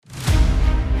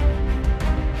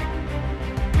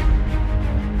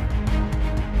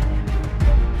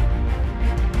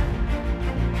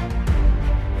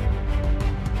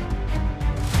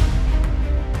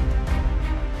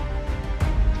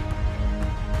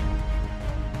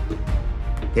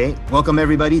Okay, welcome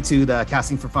everybody to the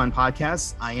Casting for Fun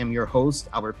podcast. I am your host,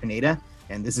 Albert Pineda,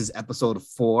 and this is episode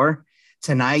 4.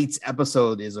 Tonight's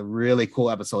episode is a really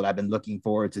cool episode I've been looking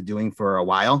forward to doing for a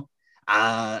while.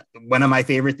 One of my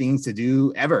favorite things to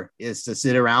do ever is to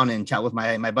sit around and chat with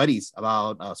my buddies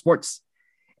about sports.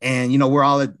 And, you know, we're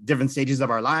all at different stages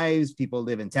of our lives. People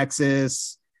live in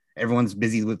Texas. Everyone's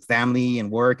busy with family and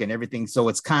work and everything. So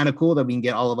it's kind of cool that we can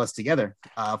get all of us together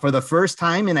for the first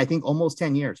time in, I think, almost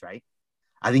 10 years, right?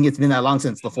 I think it's been that long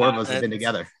since the four of us have been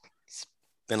together. It's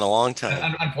been a long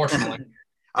time. Unfortunately.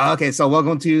 Okay, so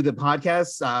welcome to the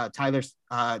podcast. Tyler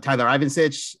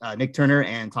Ivancich, Nick Turner,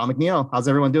 and Tom McNeil. How's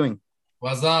everyone doing?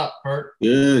 What's up, Bert?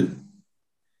 Good.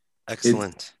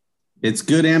 Excellent. It's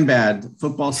good and bad.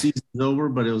 Football season is over,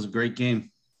 but it was a great game.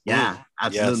 Yeah,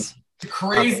 absolutely. Yes. The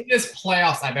craziest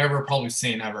playoffs I've ever probably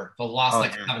seen ever. The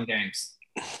last 7 games.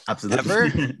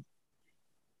 Absolutely. Ever?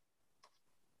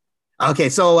 Okay,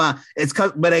 so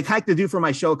but I like to do for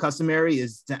my show customary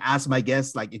is to ask my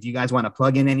guests, like, if you guys want to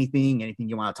plug in anything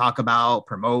you want to talk about,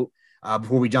 promote,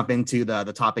 before we jump into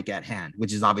the topic at hand,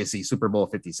 which is obviously Super Bowl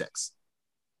 56.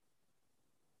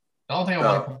 The only thing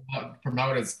I want to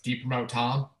promote is de-promote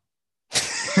Tom.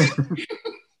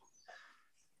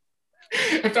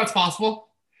 If that's possible,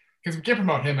 because we can't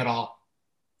promote him at all.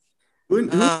 Who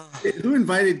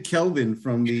invited Kelvin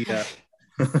from the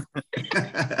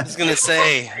I was gonna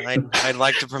say I'd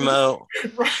like to promote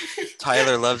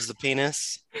Tyler Loves the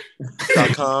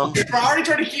Penis.com. We're already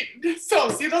trying to keep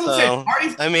see it doesn't say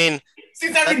already. I mean, see,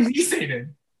 it's not even me saying it.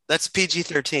 That's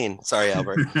PG-13. Sorry,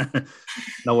 Albert.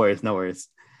 No worries.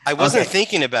 I wasn't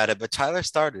thinking about it, but Tyler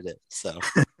started it. So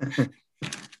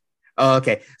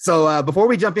okay. So before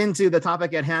we jump into the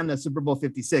topic at hand, the Super Bowl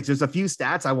 56, there's a few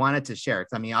stats I wanted to share.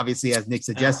 I mean, obviously, as Nick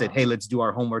suggested, hey, let's do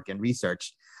our homework and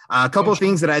research. A couple of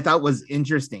things that I thought was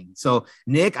interesting. So,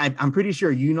 Nick, I'm pretty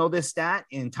sure you know this stat,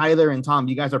 and Tyler and Tom,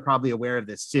 you guys are probably aware of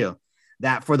this too,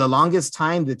 that for the longest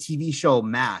time, the TV show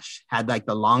MASH had like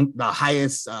the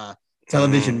highest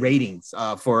television ratings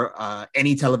for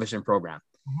any television program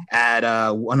at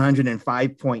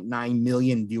 105.9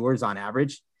 million viewers on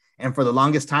average. And for the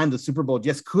longest time, the Super Bowl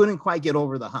just couldn't quite get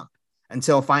over the hump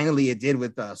until finally it did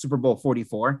with Super Bowl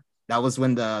 44. That was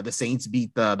when the Saints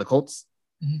beat the Colts.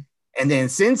 Mm-hmm. And then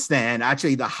since then,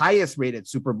 actually, the highest rated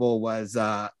Super Bowl was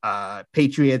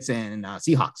Patriots and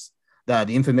Seahawks, the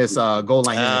infamous goal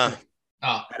line at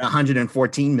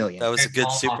 114 million. That was a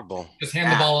good Super Bowl. Just hand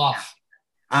the ball off.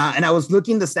 And I was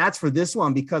looking the stats for this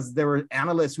one because there were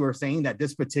analysts who were saying that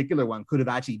this particular one could have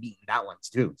actually beaten that one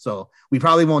too. So we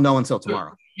probably won't know until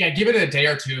tomorrow. Yeah, give it a day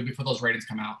or two before those ratings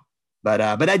come out. But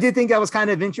I did think that was kind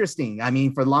of interesting. I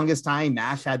mean, for the longest time,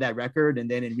 MASH had that record. And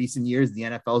then in recent years, the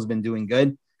NFL has been doing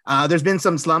good. There's been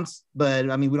some slumps, but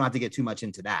I mean, we don't have to get too much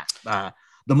into that.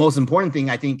 The most important thing,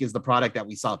 I think, is the product that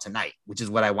we saw tonight, which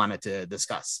is what I wanted to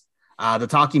discuss. The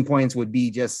talking points would be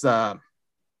just the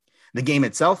game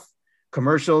itself,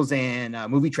 commercials, and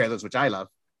movie trailers, which I love.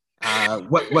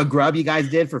 What grub you guys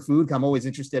did for food. I'm always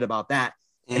interested about that.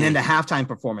 And then the halftime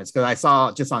performance, because I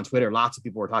saw just on Twitter, lots of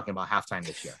people were talking about halftime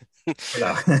this year.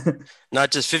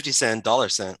 Not just 50 cent, dollar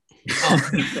cent.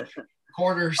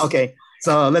 Quarters. Okay.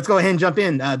 So let's go ahead and jump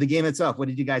in. The game itself, what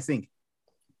did you guys think?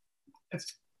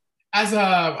 As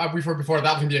I've referred before,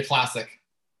 that was going to be a classic.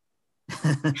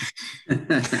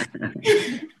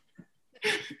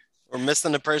 We're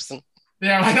missing a person.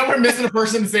 Yeah, I know we're missing a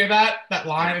person to say that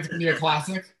line. It's going to be a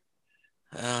classic.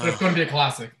 But it's going to be a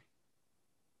classic.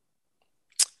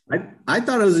 I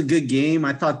thought it was a good game.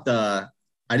 I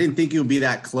didn't think it would be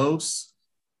that close.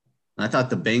 I thought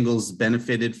the Bengals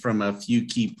benefited from a few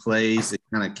key plays. It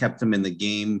kind of kept them in the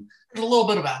game. There's a little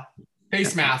bit of a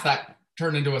face mask that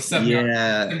turned into a 7.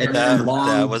 Yeah, and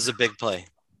that was a big play.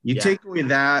 You take away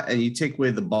that, and you take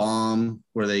away the bomb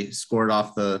where they scored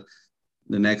off the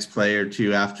next play or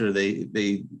two after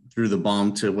they threw the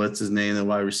bomb to what's his name, the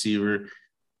wide receiver.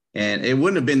 And it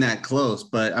wouldn't have been that close.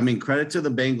 But, I mean, credit to the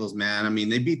Bengals, man. I mean,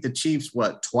 they beat the Chiefs,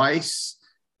 twice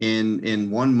in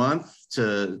 1 month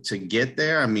to get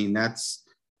there. I mean, that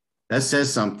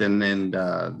says something, and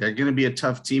they're going to be a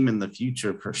tough team in the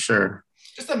future for sure.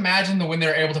 Just imagine when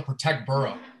they're able to protect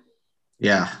Burrow.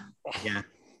 Yeah.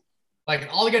 Like,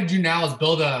 all they got to do now is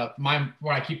build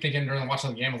what I keep thinking during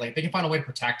watching the game is, like, they can find a way to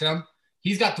protect him.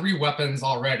 He's got 3 weapons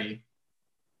already.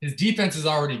 His defense is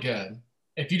already good.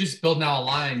 If you just build now a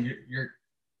line,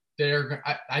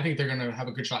 I think they're going to have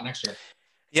a good shot next year.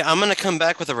 Yeah, I'm going to come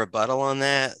back with a rebuttal on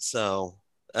that. So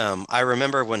I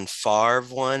remember when Favre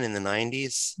won in the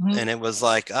 90s, and it was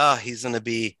like, he's going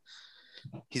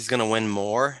to win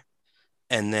more.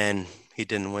 And then he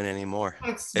didn't win anymore.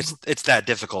 It's that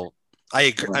difficult. I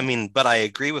agree. I mean, but I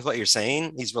agree with what you're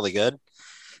saying. He's really good.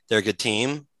 They're a good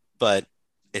team, but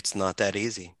it's not that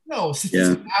easy. No,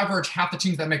 statistical average, half the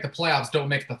teams that make the playoffs don't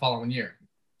make it the following year.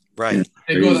 Right. Yeah.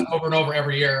 They go that over and over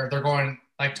every year. They're going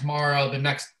like tomorrow, the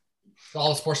next, all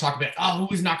the sports talk about, oh,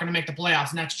 who's not going to make the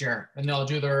playoffs next year? And they'll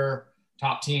do their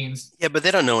top teams. Yeah, but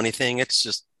they don't know anything. It's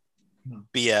just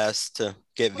BS to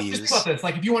get views. Just about this.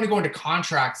 Like, if you want to go into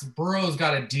contracts, Burrow's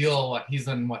got a deal. He's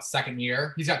in second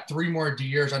year? He's got 3 more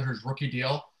years under his rookie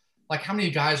deal. Like, how many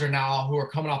guys are now who are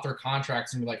coming off their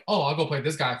contracts and be like, oh, I'll go play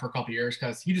this guy for a couple years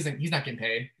because he's not getting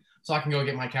paid. So I can go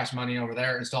get my cash money over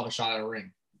there and still have a shot at a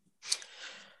ring.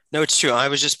 No, it's true. I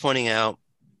was just pointing out.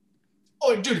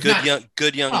 Oh, dude,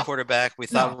 good young quarterback. We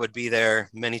thought would be there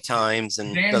many times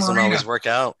and doesn't always work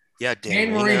out. Yeah,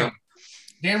 Dan Marino.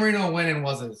 Dan Marino went in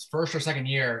was his first or second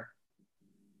year.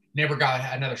 Never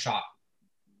got another shot.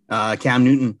 Cam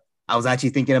Newton. I was actually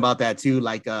thinking about that too.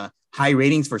 Like high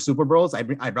ratings for Super Bowls. I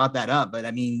brought that up, but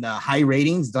I mean, high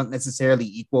ratings don't necessarily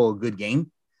equal a good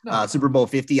game. No. Super Bowl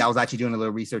 50. I was actually doing a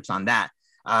little research on that.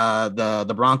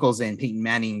 The Broncos and Peyton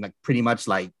Manning like pretty much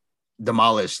like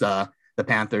demolished the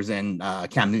Panthers and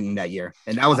Cam Newton that year,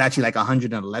 and that was actually like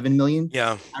 111 million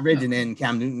average. And then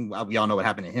Cam Newton, we all know what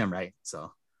happened to him, right?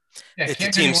 So it's a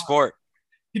team sport.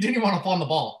 He didn't even want to fall on the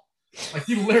ball. Like,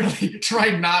 he literally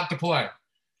tried not to play.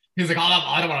 He was like,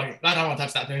 I don't want to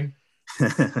touch that thing.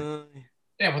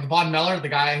 Yeah, with Von Miller, the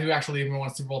guy who actually even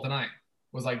won Super Bowl tonight,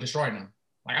 was like destroying him.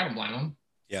 Like, I don't blame him.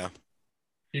 Yeah,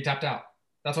 he tapped out.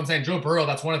 That's what I'm saying. Joe Burrow,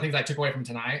 that's one of the things I took away from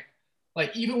tonight.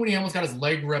 Like, even when he almost got his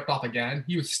leg ripped off again,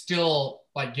 he was still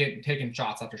like taking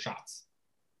shots after shots.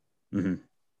 Mm-hmm.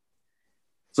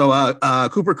 So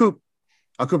Cooper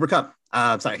Kupp.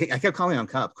 Sorry, I kept calling him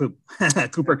Cup.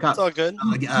 Cooper Kupp. It's all good.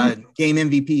 Game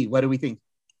MVP. What do we think?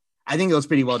 I think it was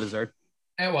pretty well deserved.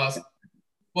 It was.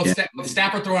 Well,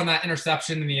 Stafford throwing that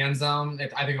interception in the end zone,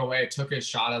 I think away took his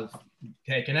shot of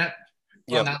taking it.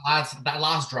 Yep. That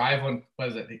last drive, when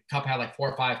Kupp had like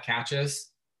 4 or 5 catches,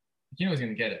 he knew he was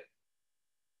going to get it.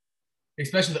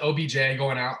 Especially the OBJ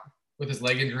going out with his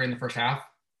leg injury in the first half.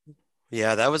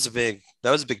 Yeah, that was a big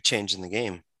change in the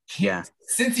game. Yeah.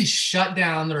 Since he shut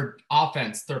down their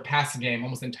offense, their passing game,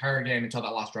 almost the entire game until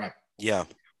that last drive. Yeah.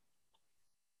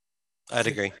 I'd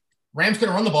agree. Rams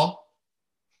couldn't run the ball.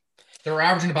 They were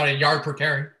averaging about a yard per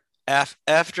carry.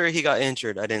 After he got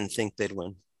injured, I didn't think they'd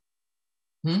win.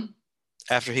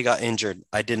 After he got injured,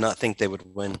 I did not think they would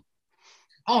win.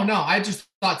 Oh, no. I just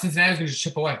thought Cincinnati was going to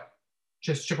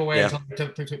just chip away. Until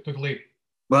they took a lead.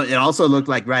 Well, it also looked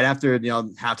like right after,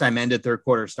 halftime ended, third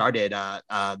quarter started,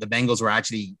 the Bengals were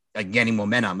actually getting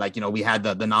momentum. Like, we had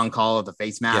the non-call of the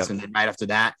face mask, and then right after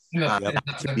that,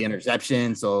 the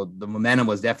interception. So the momentum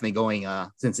was definitely going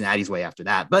Cincinnati's way after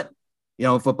that. But,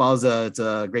 football is it's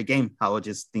a great game. How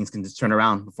things can just turn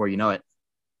around before you know it.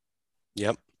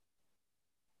 Yep.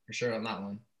 For sure on that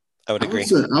one. I would agree.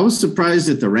 I was surprised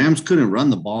that the Rams couldn't run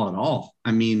the ball at all.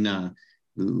 I mean,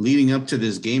 leading up to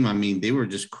this game, I mean, they were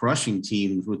just crushing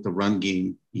teams with the run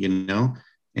game,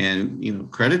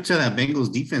 and, credit to that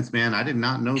Bengals defense, man. I did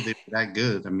not know they were that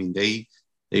good. I mean, they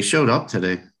showed up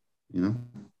today,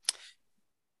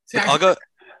 See, I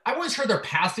always heard their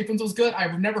pass defense was good.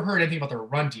 I've never heard anything about their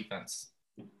run defense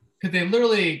because they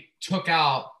literally took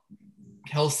out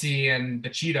Kelsey and the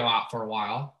Cheeto out for a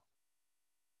while.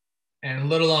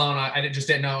 And let alone, I just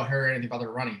didn't hear anything about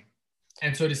their running.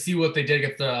 And so to see what they did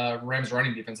against the Rams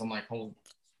running defense, I'm like,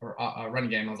 running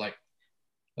game. I was like,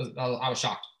 I was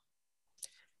shocked.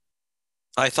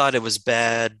 I thought it was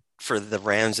bad for the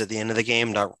Rams at the end of the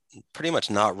game, pretty much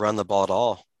not run the ball at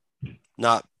all,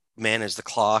 not manage the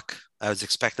clock. I was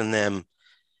expecting them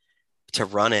to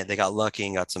run it. They got lucky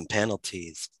and got some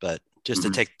penalties, but just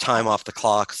to take time off the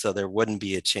clock so there wouldn't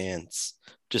be a chance.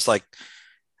 Just like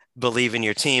believe in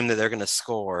your team that they're going to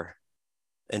score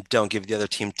and don't give the other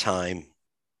team time.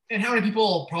 And how many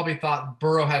people probably thought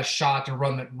Burrow had a shot to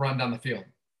run down the field?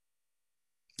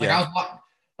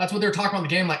 That's what they were talking about in the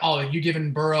game. Like, oh, you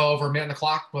giving Burrow over a minute on the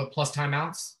clock with plus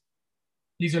timeouts?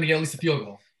 He's going to get at least a field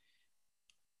goal.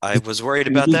 I was worried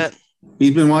about that.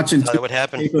 He's been watching. That would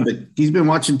happen. He's been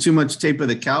watching too much tape of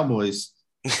the Cowboys.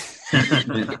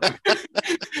 I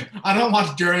don't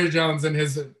watch Jerry Jones and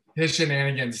his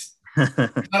shenanigans.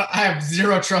 I have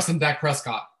zero trust in Dak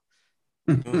Prescott.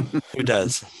 Who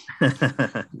does?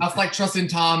 That's like trusting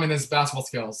Tom and his basketball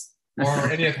skills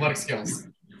or any athletic skills.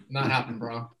 Not happening,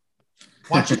 bro.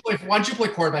 Why don't you play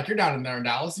quarterback? You're down in there in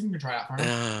Dallas. You can try out for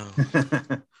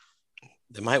him.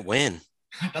 They might win.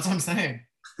 That's what I'm saying.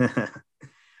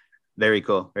 Very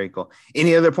cool. Very cool.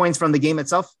 Any other points from the game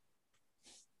itself?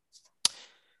 I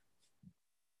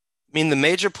mean, the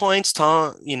major points,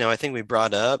 Tom, I think we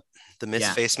brought up The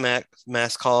missed face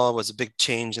mask call was a big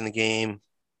change in the game.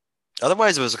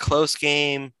 Otherwise, it was a close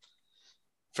game.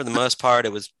 For the most part,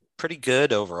 it was pretty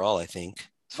good overall, I think.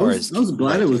 I was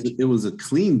glad it was a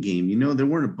clean game. You know, there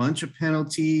weren't a bunch of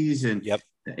penalties, and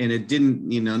it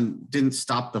didn't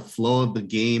stop the flow of the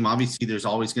game. Obviously, there's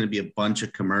always going to be a bunch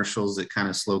of commercials that kind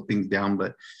of slow things down,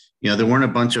 but there weren't a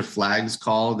bunch of flags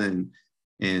called, and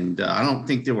I don't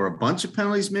think there were a bunch of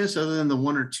penalties missed other than the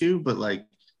one or two, but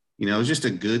it was just a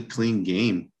good, clean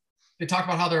game. They talked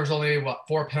about how there was only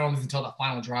 4 penalties until the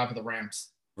final drive of the Rams.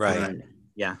 Right.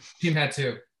 Yeah. Team had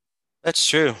 2. That's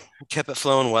true. Kept it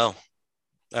flowing well.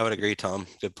 I would agree, Tom.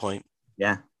 Good point.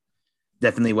 Yeah.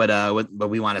 Definitely what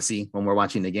we want to see when we're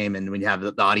watching the game and when you have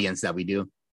the audience that we do.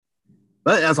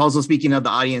 But that's also speaking of the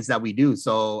audience that we do.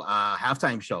 So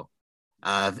halftime show.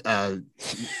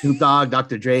 Snoop Dogg,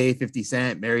 Dr. Dre, 50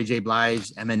 Cent, Mary J.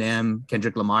 Blige, Eminem,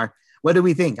 Kendrick Lamar. What do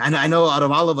we think? I know out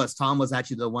of all of us, Tom was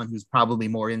actually the one who's probably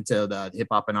more into the hip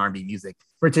hop and R&B music,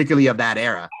 particularly of that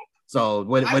era. So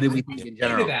what did we think in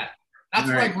general? That's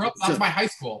where I grew up. That's my high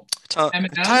school.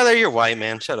 Tyler, you're white,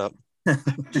 man. Shut up.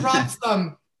 Drop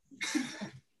some.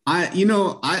 I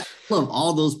love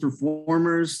all those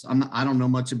performers. I don't know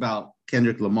much about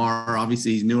Kendrick Lamar.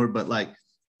 Obviously, he's newer, but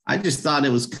I just thought it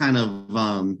was kind of,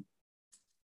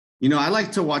 I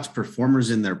like to watch performers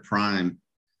in their prime.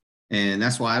 And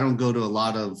that's why I don't go to a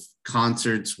lot of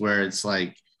concerts where it's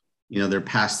they're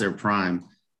past their prime.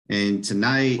 And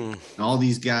tonight, all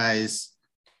these guys,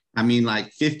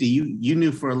 50, you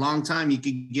knew for a long time you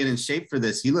could get in shape for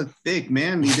this. He looked thick,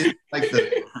 man. He did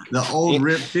the old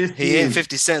rip 50. He ain't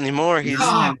 50 Cent anymore. He's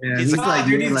like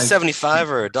 75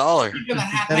 or $1. He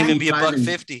can even be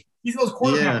 $1.50. He's those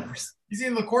quarter pounders. He's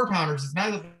in the quarter pounders. It's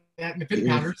not the 50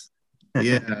 pounders.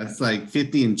 Yeah, it's like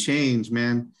 50 and change,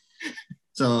 man.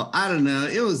 So I don't know.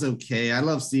 It was okay. I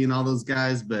love seeing all those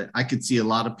guys, but I could see a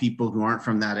lot of people who aren't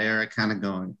from that era kind of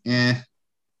going,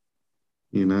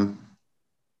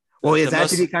 Well, it's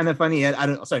actually kind of funny.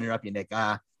 Sorry to interrupt you, Nick.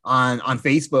 On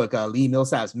Facebook, Lee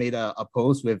Millsaps made a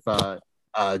post with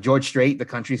George Strait, the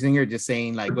country singer, just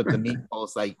saying with the meme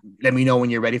post, let me know when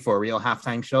you're ready for a real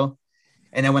halftime show.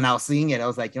 And then when I was seeing it, I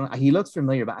was like, he looks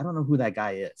familiar, but I don't know who that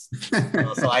guy is.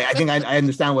 So I think I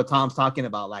understand what Tom's talking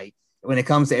about. When it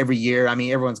comes to every year,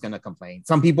 everyone's going to complain.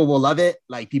 Some people will love it.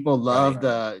 People love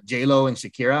the J-Lo and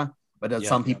Shakira, but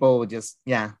some people would just,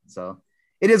 so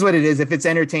it is what it is. If it's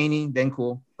entertaining, then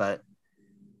cool. But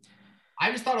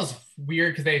I just thought it was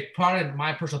weird because they put out, in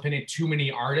my personal opinion, too many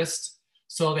artists.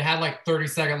 So they had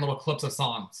 30-second little clips of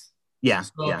songs. Yeah.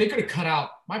 So they could have cut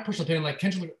out, my personal opinion,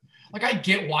 Kendrick. I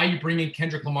get why you bring in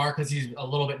Kendrick Lamar because he's a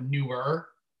little bit newer.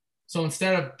 So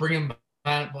instead of bringing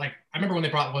I remember when they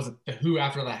brought The Who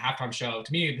after the halftime show.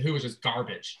 To me, The Who was just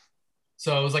garbage.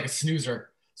 So it was like a snoozer.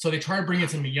 So they tried to bring in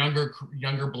some younger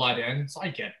blood in. So I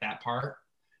get that part.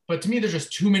 But to me, there's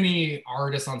just too many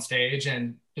artists on stage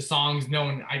and the songs.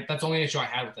 That's the only issue I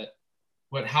had with it.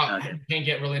 But you can't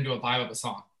get really into a vibe of a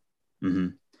song. Mm-hmm.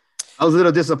 I was a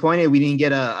little disappointed we didn't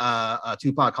get a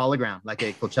Tupac hologram like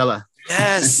at Coachella.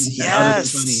 Yes.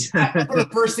 That's the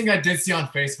first thing I did see on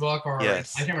Facebook, or I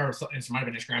can't remember. It might have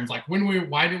been Instagram.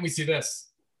 Why didn't we see this?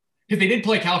 Because they did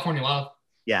play California Love.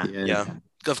 Yeah.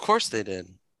 Of course they did.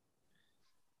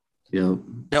 Yeah.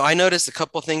 Now I noticed a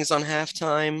couple things on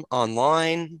halftime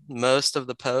online. Most of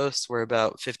the posts were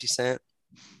about 50 Cent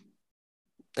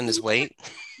and his weight.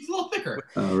 He's a little thicker.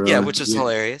 Really? Yeah, which is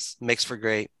hilarious. Makes for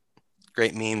great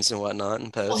memes and whatnot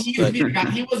and posts. Well,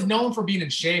 he was known for being in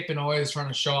shape and always trying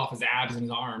to show off his abs and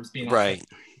his arms. Right.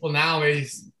 Well, now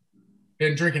he's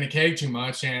been drinking a keg too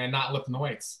much and not lifting the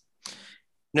weights.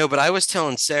 No, but I was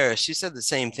telling Sarah, she said the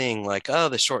same thing,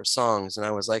 the short songs. And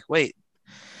I was like, wait,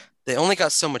 they only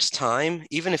got so much time.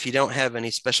 Even if you don't have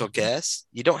any special guests,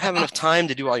 you don't have enough time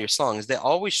to do all your songs. They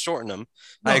always shorten them.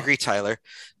 No. I agree, Tyler.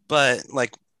 But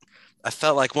I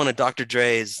felt like one of Dr.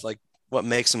 Dre's, what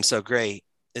makes him so great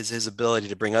is his ability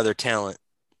to bring other talent.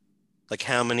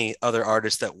 How many other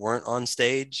artists that weren't on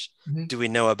stage do we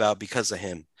know about because of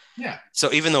him? Yeah.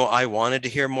 So even though I wanted to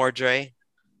hear more Dre,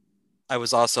 I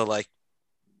was also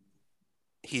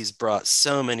he's brought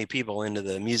so many people into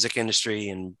the music industry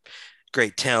and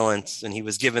great talents, and he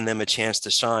was giving them a chance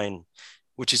to shine,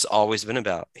 which he's always been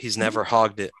about. He's never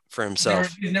hogged it for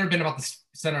himself. He's never been about the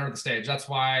center of the stage. That's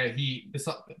why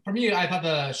for me, I thought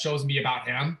the show was going to be about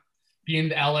him being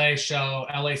the LA show,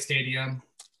 LA Stadium.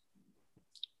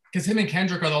 Because him and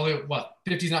Kendrick are the only,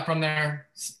 50's not from there,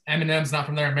 Eminem's not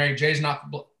from there, Mary J. Blige's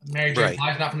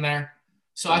not from there.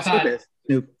 So I thought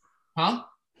Snoop. Huh?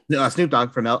 No, Snoop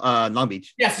Dogg from Long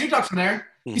Beach. Yeah, Snoop Dogg's from there.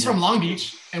 Mm-hmm. He's from Long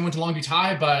Beach and went to Long Beach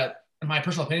High, but in my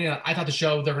personal opinion, I thought the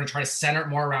show, they're going to try to center it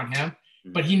more around him.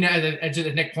 But as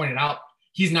Nick pointed out,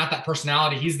 he's not that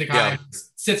personality. He's the guy who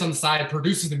sits on the side,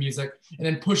 produces the music, and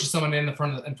then pushes someone in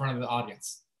front of the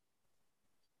audience.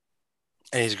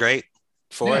 And he's great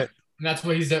for it. And that's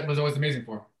what he was always amazing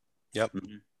for. Yep.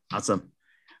 Awesome.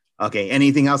 Okay.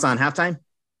 Anything else on halftime?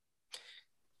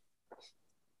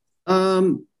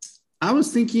 I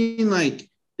was thinking like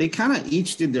they kind of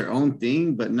each did their own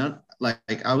thing, but not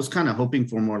like I was kind of hoping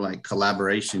for more like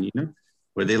collaboration, you know,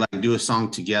 where they like do a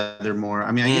song together more.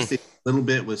 I mean, I guess they a little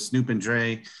bit with Snoop and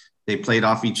Dre, they played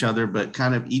off each other, but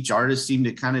kind of each artist seemed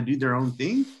to kind of do their own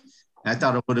thing. And I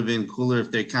thought it would have been cooler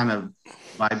if they kind of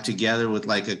vibe together with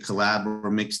like a collab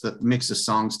or mix the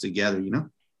songs together, you know?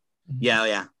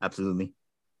 Yeah, absolutely.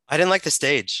 I didn't like the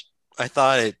stage. I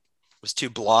thought it was too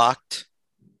blocked.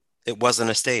 It wasn't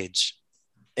a stage.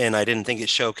 And I didn't think it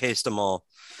showcased them all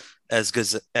as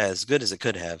good as it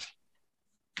could have.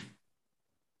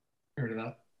 Heard of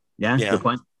that? Yeah.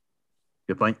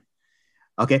 Good point.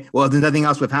 Okay. Well, if there's nothing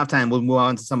else with halftime, we'll move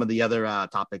on to some of the other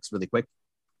topics really quick.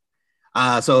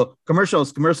 So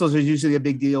commercials are usually a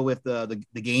big deal with the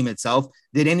game itself.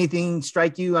 Did anything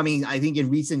strike you? I mean, I think in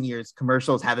recent years,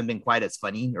 commercials haven't been quite as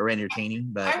funny or entertaining,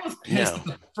 but I was pissed.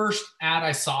 The first ad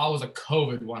I saw was a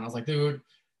COVID one. I was like, dude,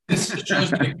 this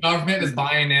shows me the government is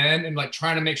buying in and like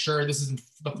trying to make sure this is in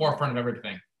the forefront of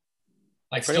everything.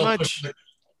 Like pretty much.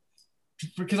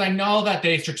 Because I know that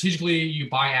they strategically, you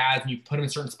buy ads and you put them in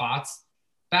certain spots.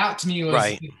 That to me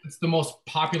was it's the most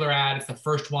popular ad. It's the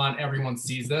first one. Everyone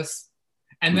sees this.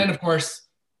 And then, of course,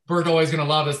 Bert's always going to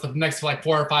love us. The next like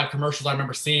 4 or 5 commercials I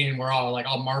remember seeing were all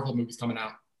Marvel movies coming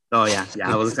out. Oh, yeah.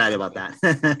 I was excited about that.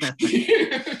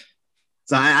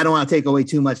 So I don't want to take away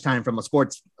too much time from a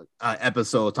sports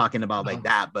episode talking about like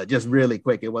that, but just really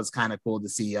quick, it was kind of cool to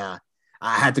see. I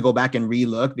had to go back and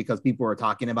relook because people were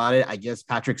talking about it. I guess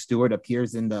Patrick Stewart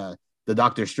appears in the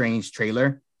Doctor Strange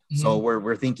trailer. So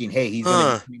we're thinking, hey, he's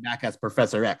going to be coming back as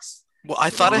Professor X. Well,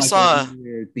 I thought I saw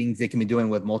weird things they can be doing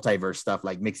with multiverse stuff,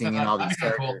 like mixing in all these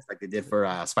characters like they did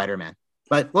for Spider-Man.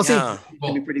 But we'll see.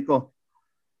 It'll be pretty cool.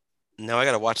 Now I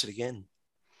got to watch it again.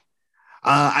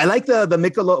 I like the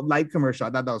Michelob Light commercial. I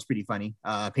thought that was pretty funny.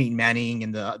 Peyton Manning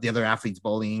and the other athletes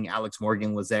bowling. Alex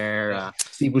Morgan was there.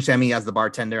 Steve Buscemi as the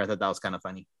bartender. I thought that was kind of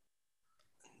funny.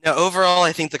 Now, overall,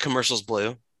 I think the commercial's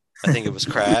blue. I think it was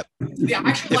crap. Yeah, I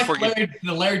actually like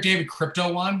the Larry David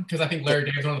crypto one because I think Larry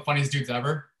David's one of the funniest dudes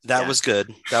ever. That was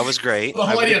good. That was great. The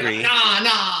whole idea of like,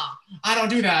 nah, I don't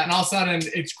do that. And all of a sudden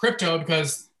it's crypto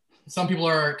because some people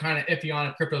are kind of iffy on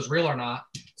if crypto is real or not.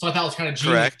 So I thought it was kind of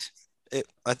genius. Correct.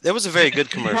 It was a very good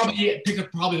commercial.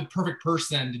 Picked probably the perfect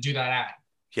person to do that ad.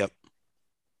 Yep.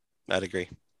 I'd agree.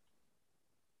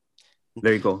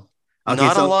 Very cool. Okay,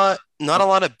 not a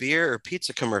lot of beer or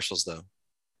pizza commercials though.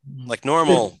 Like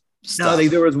normal stuff. No,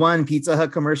 there was one Pizza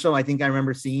Hut commercial I think I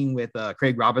remember seeing with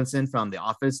Craig Robinson from The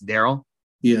Office, Daryl.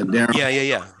 Yeah, Daryl.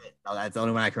 Yeah. Oh, that's the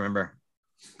only one I can remember.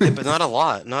 Yeah, but not a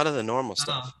lot. Not of the normal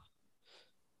stuff.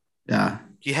 Yeah.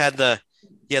 You had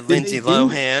Lindsay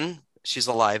Lohan. She's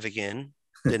alive again.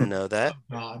 Didn't know that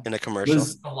in a commercial.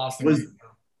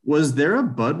 Was there a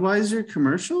Budweiser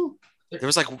commercial?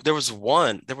 There was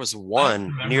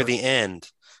one near the end.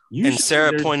 And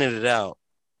Sarah pointed it out.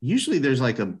 Usually there's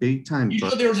like a big time.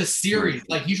 Usually there was a series.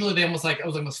 Like usually they almost like it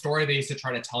was like a story they used to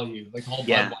try to tell you. Like the whole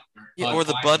Budweiser. Or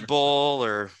the Bud Bowl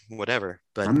or whatever.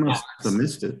 But I must have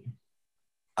missed it.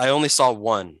 I only saw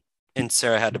one and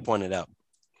Sarah had to point it out.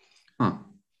 Huh.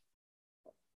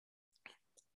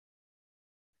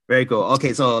 Very cool.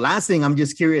 Okay, so last thing, I'm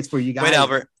just curious for you guys.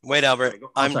 Wait, Albert.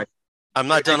 I'm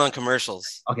not done on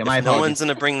commercials. Okay, no one's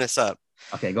going to bring this up.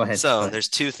 Okay, go ahead. So there's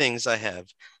 2 things I have.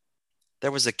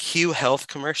 There was a Q Health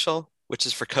commercial, which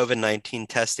is for COVID-19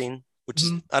 testing, which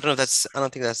is, I don't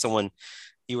think that's the one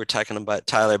you were talking about,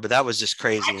 Tyler, but that was just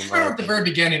crazy. I remember at the very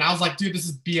beginning, I was like, dude, this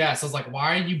is BS. I was like,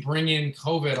 why are you bringing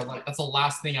COVID? I'm like, that's the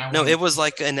last thing I want. No, it was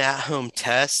like an at-home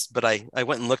test, but I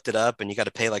went and looked it up and you got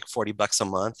to pay like $40 a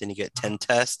month and you get 10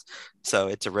 tests. So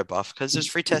it's a ripoff because there's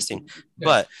free testing. Yeah.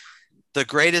 But the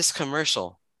greatest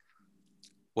commercial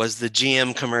was the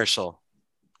GM commercial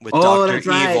with Dr.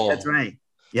 Evil. That's right.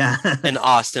 Yeah. And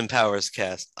Austin Powers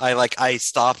cast. I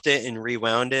stopped it and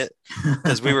rewound it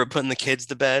because we were putting the kids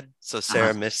to bed. So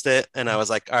Sarah missed it. And I was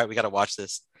like, all right, we got to watch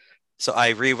this. So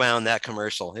I rewound that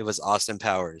commercial. It was Austin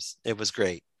Powers. It was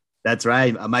great. That's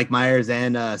right. Mike Myers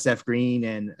and Seth Green.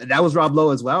 And that was Rob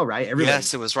Lowe as well, right? Everybody.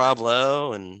 Yes, it was Rob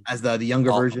Lowe. And as the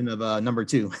younger version of number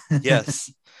 2. Yes.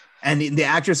 And the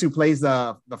actress who plays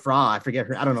the frog, I forget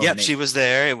her. I don't know. Yep, she was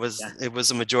there. It was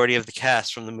a majority of the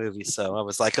cast from the movie. So I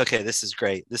was like, okay, this is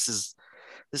great. This is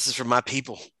for my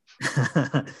people.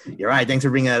 You're right. Thanks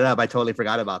for bringing that up. I totally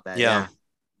forgot about that. Yeah.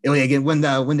 again, when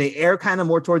they air kind of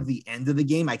more towards the end of the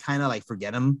game, I kind of like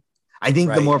forget them. I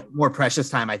think the more precious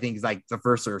time, I think, is like the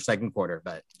first or second quarter.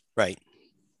 But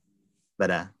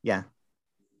yeah.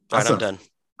 Right, I'm done.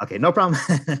 Okay, no problem.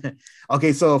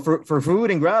 Okay, so for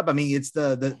food and grub, I mean, it's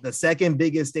the second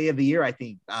biggest day of the year, I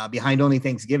think, behind only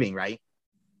Thanksgiving, right?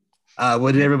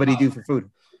 What did everybody do for food?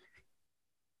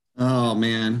 Oh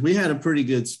man, we had a pretty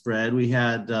good spread. We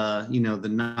had the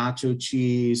nacho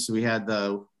cheese. We had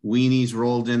the weenies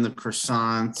rolled in, the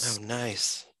croissants. Oh,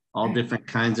 nice. All different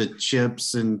kinds of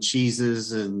chips and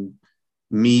cheeses and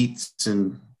meats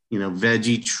and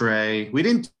veggie tray. We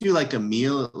didn't do like a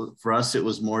meal. For us, it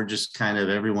was more just kind of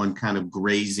everyone kind of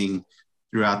grazing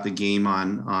throughout the game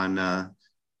on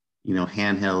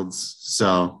handhelds.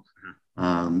 So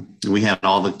we had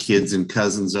all the kids and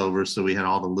cousins over, so we had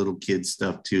all the little kids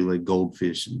stuff too, like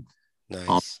goldfish and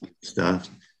all stuff.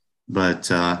 But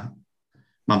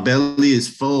my belly is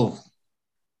full.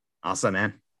 Awesome,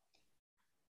 man.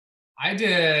 We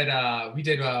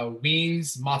did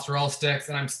wings, mozzarella sticks,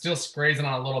 and I'm still grazing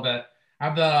on a little bit. I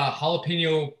have the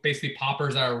jalapeno basically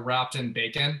poppers that are wrapped in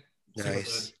bacon.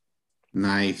 Nice.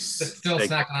 Still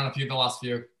snacking on the last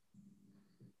few.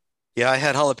 Yeah, I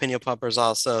had jalapeno poppers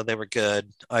also. They were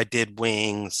good. I did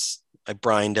wings. I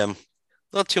brined them. A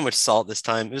little too much salt this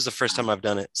time. It was the first time I've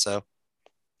done it, so.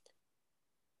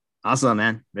 Awesome,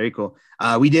 man. Very cool.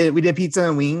 We did pizza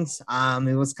and wings.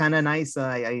 It was kind of nice.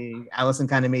 Allison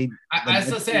kind of made. I was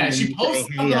gonna say she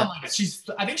posted something on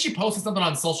I think she posted something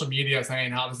on social media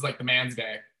saying how this is like the man's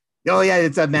day. Oh yeah,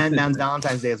 it's a man's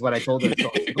Valentine's Day is what I told her. So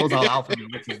it goes all out for me,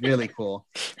 which is really cool.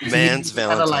 Man's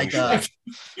Valentine's Day.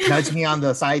 Nudged me on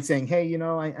the side saying, "Hey,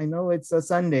 I know it's a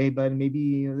Sunday, but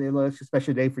maybe it's a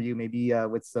special day for you. Maybe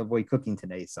let's avoid cooking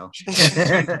today." So she's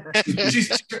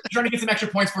trying to get some extra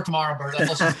points for tomorrow, Bert.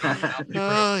 That's all she's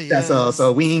doing. Yeah,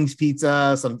 so wings,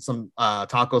 pizza, some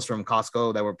tacos from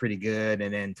Costco that were pretty good,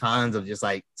 and then tons of just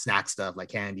like snack stuff like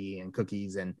candy and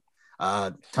cookies and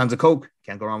tons of Coke.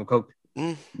 Can't go wrong with Coke.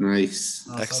 Nice.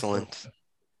 Excellent.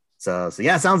 So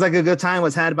yeah, sounds like a good time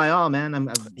was had by all,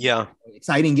 man.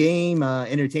 Exciting game,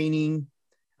 entertaining,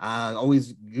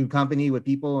 always good company with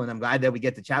people, and I'm glad that we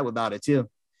get to chat about it too.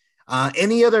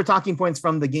 Any other talking points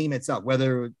from the game itself,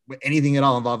 whether anything at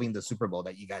all involving the Super Bowl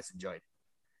that you guys enjoyed?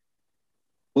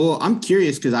 Well, I'm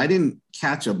curious because I didn't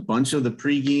catch a bunch of the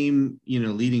pregame,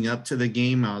 leading up to the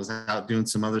game. I was out doing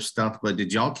some other stuff, but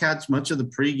did y'all catch much of the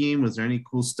pregame? Was there any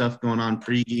cool stuff going on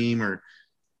pregame or?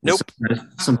 Nope.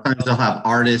 Sometimes they'll have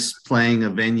artists playing a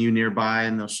venue nearby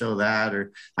and they'll show that,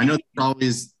 or I know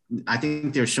I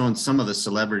think they're showing some of the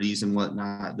celebrities and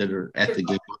whatnot that are at the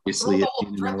game, obviously.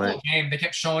 Throughout the whole game, they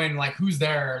kept showing like who's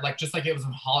there, like just like it was a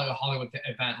Hollywood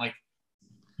event, like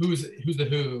who's the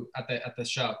who at the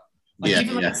show. Like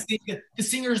the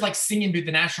singers like singing the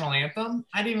national anthem.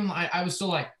 I was still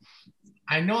like,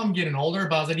 I know I'm getting older,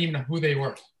 but I didn't even know who they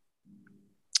were.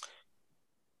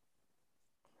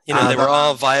 They were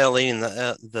all violating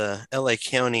the LA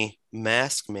County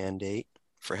mask mandate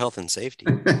for health and safety.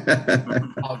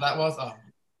 That was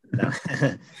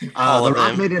The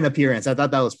Rock made an appearance. I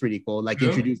thought that was pretty cool. Like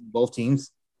introducing both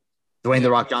teams. Dwayne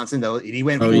 "The Rock" Johnson, though, he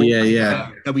went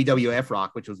WWF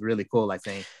Rock, which was really cool. Like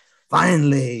saying,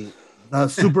 "Finally, the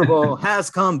Super Bowl has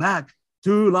come back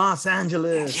to Los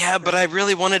Angeles." Yeah, but I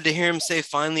really wanted to hear him say,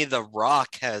 "Finally, The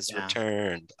Rock has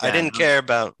returned." Yeah, I didn't care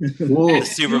about the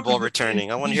Super Bowl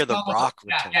returning. I want to hear The Rock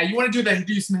return. Yeah, you want to do that?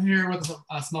 Do you smell here with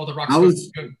smell The Rock?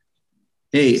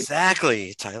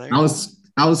 Exactly, Tyler.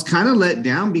 I was kind of let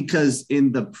down because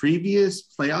in the previous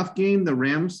playoff game, the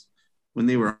Rams, when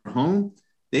they were home,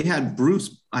 they had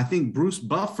Bruce. I think Bruce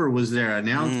Buffer was there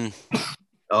announcing.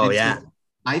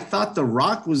 I thought The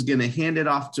Rock was going to hand it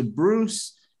off to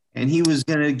Bruce, and he was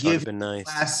going to give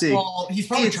classic. Well, he's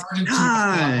probably charging too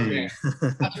much.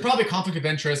 That's probably a conflict of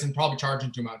interest and probably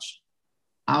charging too much.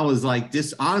 I was like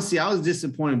this. Honestly, I was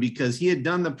disappointed because he had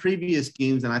done the previous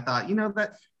games, and I thought,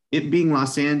 that it being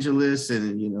Los Angeles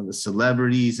and the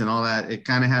celebrities and all that, it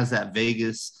kind of has that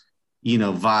Vegas,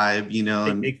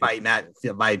 vibe, big fight, Matt,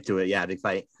 vibe to it. Yeah, big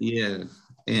fight. Yeah.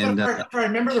 And I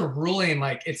remember the ruling,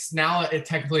 like it's now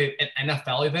technically an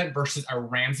NFL event versus a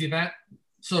Rams event.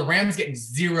 So the Rams getting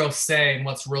zero say in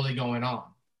what's really going on.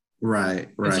 Right.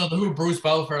 And so who Bruce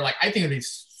Buffer, like I think it'd be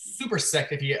super sick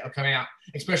if he coming out,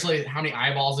 especially how many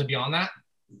eyeballs would be on that.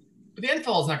 But the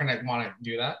NFL is not going to want to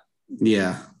do that.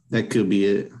 Yeah, that could be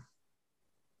it.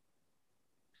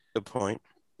 Good point.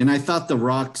 And I thought The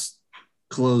Rock's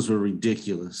clothes were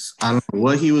ridiculous. I don't know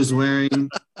what he was wearing.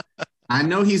 I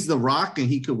know he's The Rock and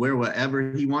he could wear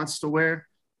whatever he wants to wear,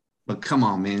 but come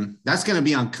on, man. That's going to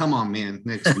be on Come On, Man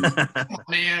next week. Come on,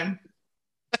 man.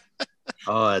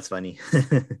 Oh, that's funny.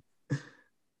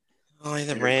 Oh,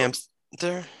 the Rams.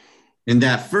 They're In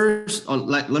that first,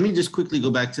 let me just quickly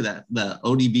go back to the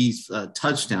ODB's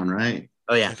touchdown, right?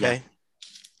 Oh yeah. okay.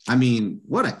 Yeah. I mean,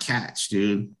 what a catch,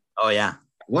 dude. Oh yeah.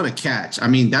 What a catch. I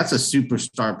mean, that's a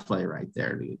superstar play right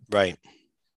there, dude. Right.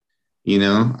 You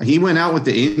know, he went out with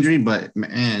the injury, but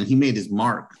man, he made his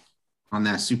mark on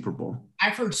that Super Bowl.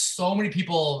 I've heard so many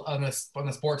people on the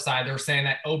sports side, they were saying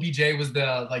that OBJ was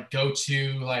the like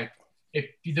go-to, like if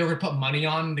they were gonna put money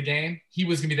on the game, he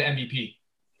was gonna be the MVP.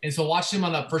 And so watch him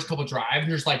on the first couple drives, and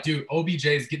you're just like, dude, OBJ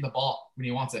is getting the ball when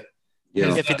he wants it.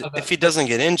 Yeah. If he doesn't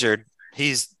get injured,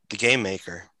 he's the game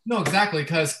maker. No, exactly,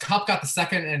 because Kupp got the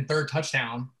second and third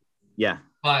touchdown, Yeah.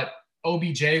 but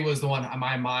OBJ was the one on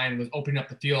my mind was opening up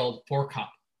the field for Kupp.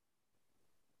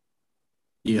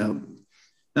 Yeah.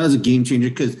 That was a game changer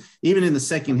because even in the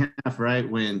second half, right,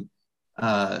 when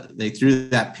they threw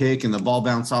that pick and the ball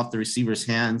bounced off the receiver's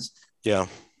hands. Yeah.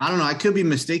 I don't know. I could be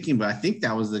mistaken, but I think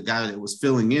that was the guy that was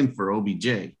filling in for OBJ.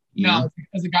 No, know? it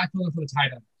was a guy filling for the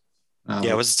tight end.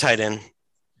 Yeah, it was a tight end.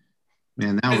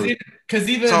 Man, that was Because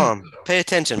even Tom, pay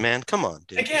attention, man. Come on,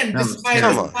 dude. again, That this was is why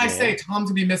terrible. I say Tom's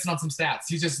gonna be missing on some stats.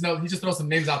 He just throws some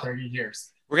names out there he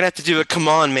hears. We're gonna have to do a come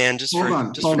on, man, just Hold for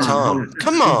on, just hold for on, Tom. hold on.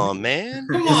 Come on, man.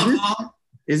 Come on, Tom.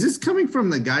 Is this coming from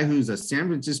the guy who's a San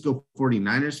Francisco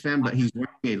 49ers fan, but he's wearing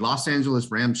a Los Angeles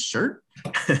Rams shirt?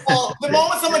 Well, the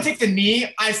moment someone takes a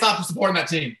knee, I stop supporting that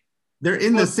team. They're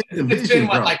in the same It's division, been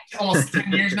bro. like almost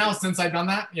 10 years now since I've done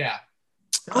that. Yeah.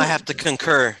 I have to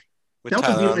concur with That would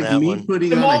Tyler be on like that me one. putting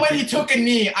The on moment a he took a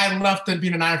knee, I left and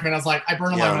being a Niner fan. I was like, I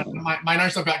burned Yeah. my Niner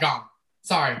stuff got gone.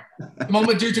 Sorry. The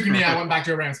moment dude took a knee, I went back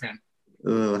to a Rams fan.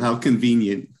 How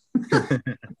convenient.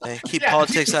 Hey, keep Yeah.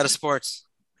 politics out of sports.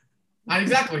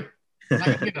 Exactly. And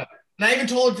I even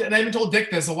told Dick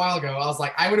this a while ago. I was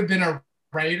like, I would have been a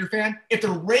Raider fan if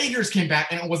the Raiders came back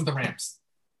and it wasn't the Rams.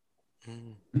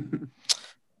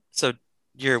 So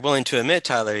you're willing to admit,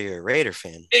 Tyler, you're a Raider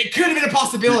fan. It could have been a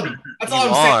possibility. That's You all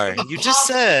I'm are. saying. You just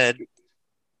said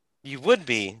you would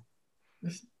be.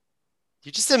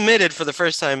 You just admitted for the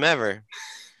first time ever.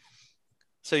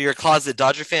 So you're a closet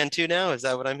Dodger fan too now? Is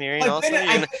that what I'm hearing? I've Also, been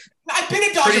You're gonna- I've been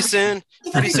a Dodger pretty fan.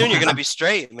 soon you're gonna be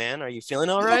straight, man. Are you feeling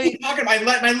all What are you right? talking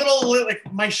about? My little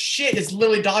my shit is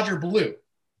literally Dodger blue.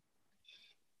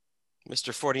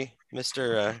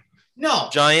 Mr. No.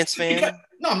 Giants fan? Because,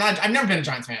 no, I'm not. I've never been a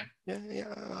Giants fan. Yeah.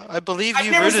 I believe I've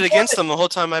you never rooted supported- against them the whole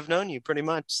time I've known you, pretty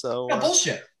much. So Yeah,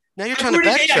 bullshit. now you're trying to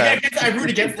backtrack. I root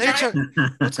against the Now you're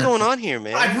Giants. What's going on here,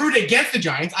 man? I root against the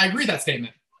Giants. I agree with that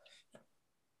statement.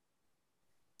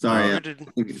 Sorry. I I rooted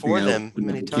think for I them opened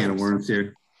up many a can of times. worms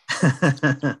here.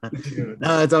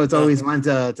 No, it's always fun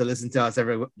to listen to us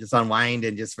just unwind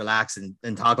and just relax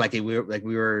and talk like we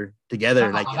were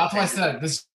together. Like That's why I said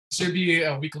this should be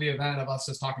a weekly event of us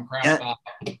just talking crap. Yeah.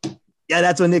 Yeah,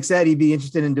 that's what Nick said. He'd be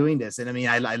interested in doing this. And I mean,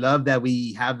 I love that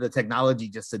we have the technology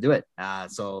just to do it.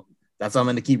 So that's why I'm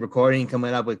going to keep recording,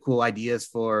 coming up with cool ideas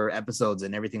for episodes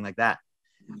and everything like that.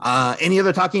 Any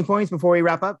other talking points before we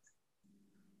wrap up?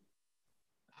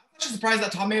 I'm just surprised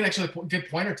that Tom made actually a good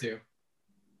point or two.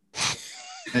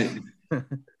 Hey.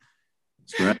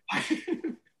 That's right.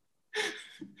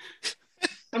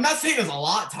 I'm not saying there's a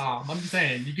lot, Tom. I'm just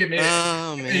saying you get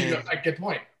Oh man. a good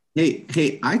point.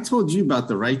 Hey, I told you about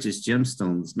the righteous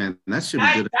gemstones, man. That should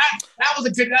be good. That was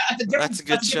a good. That's a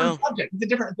good show. Subject.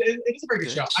 It is a very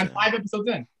good show. I'm 5 episodes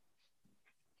in.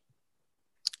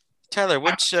 Tyler,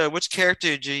 which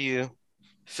character do you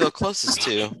feel closest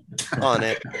to on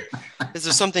it? Is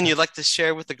there something you'd like to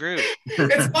share with the group?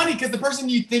 It's funny because the person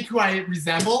you think who I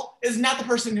resemble is not the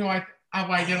person who I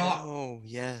get along. Oh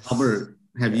yes. Albert,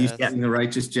 have you Yes. seen the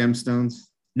righteous gemstones?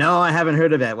 No, I haven't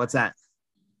heard of it. What's that?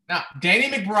 Now, Danny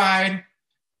McBride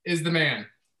is the man.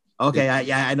 Okay,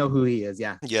 I know who he is.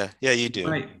 Yeah. Yeah, you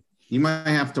do. You might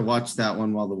have to watch that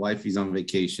one while the wifey's on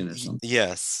vacation or something.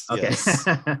 Yes. Okay. Yes.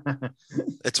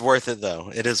 It's worth it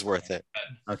though. It is worth it.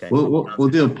 Okay. We'll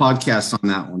do a podcast on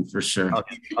that one for sure.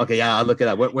 Okay. Yeah, I'll look it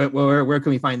up. Where can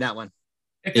we find that one?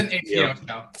 It's an HBO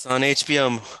show. It's on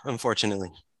HBO,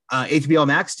 unfortunately. HBO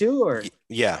Max too, or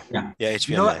Yeah, HBO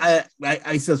you know what? Max.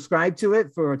 I subscribed to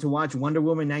it to watch Wonder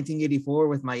Woman 1984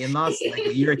 with my in-laws like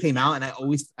the year it came out, and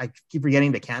I keep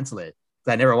forgetting to cancel it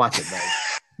because I never watch it.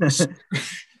 But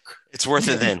It's worth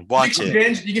it then. Watch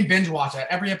it. You can binge watch it.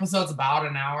 Every episode's about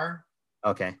an hour.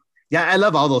 okay, yeah, I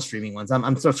love all those streaming ones.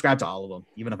 I'm subscribed to all of them,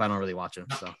 even if I don't really watch them.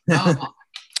 So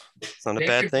It's not a Danny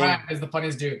bad thing. McBride is the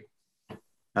funniest dude.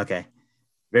 okay,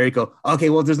 very cool. Okay,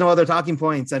 well, there's no other talking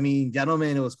points. I mean,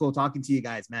 gentlemen, it was cool talking to you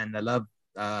guys, man. I love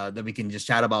that we can just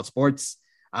chat about sports.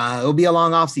 It'll be a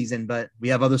long off season, but we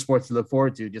have other sports to look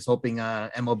forward to. Just hoping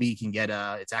MLB can get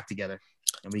its act together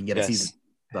and we can get a season.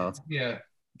 So yeah,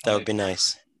 that would be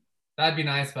nice. That'd be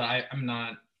nice, but I'm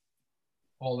not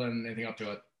holding anything up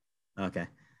to it. Okay.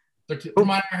 For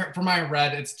my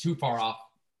red, it's too far off.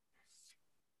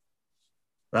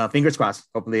 Fingers crossed.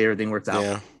 Hopefully everything works out.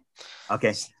 Yeah.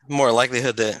 Okay. More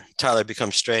likelihood that Tyler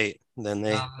becomes straight than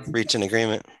they reach an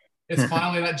agreement. It's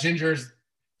finally that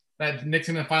Nick's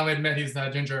gonna finally admit he's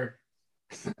ginger.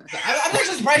 I'm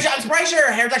surprised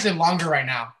your hair's actually longer right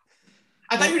now.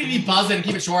 I thought you would be buzzing and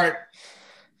keep it short.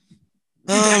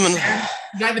 I'm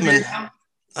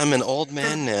an old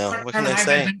man now. What can I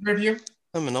say?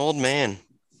 I'm an old man.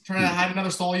 Trying to hide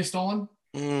another soul you've stolen?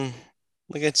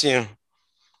 Look at you.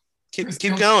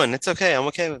 Keep going. It's okay. I'm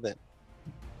okay with it.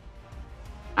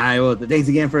 All right. Well, thanks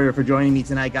again for joining me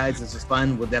tonight, guys. This was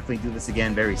fun. We'll definitely do this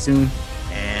again very soon.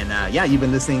 And you've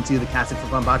been listening to the Casting for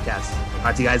Fun podcast.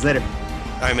 Talk to you guys later.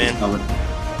 All right, man.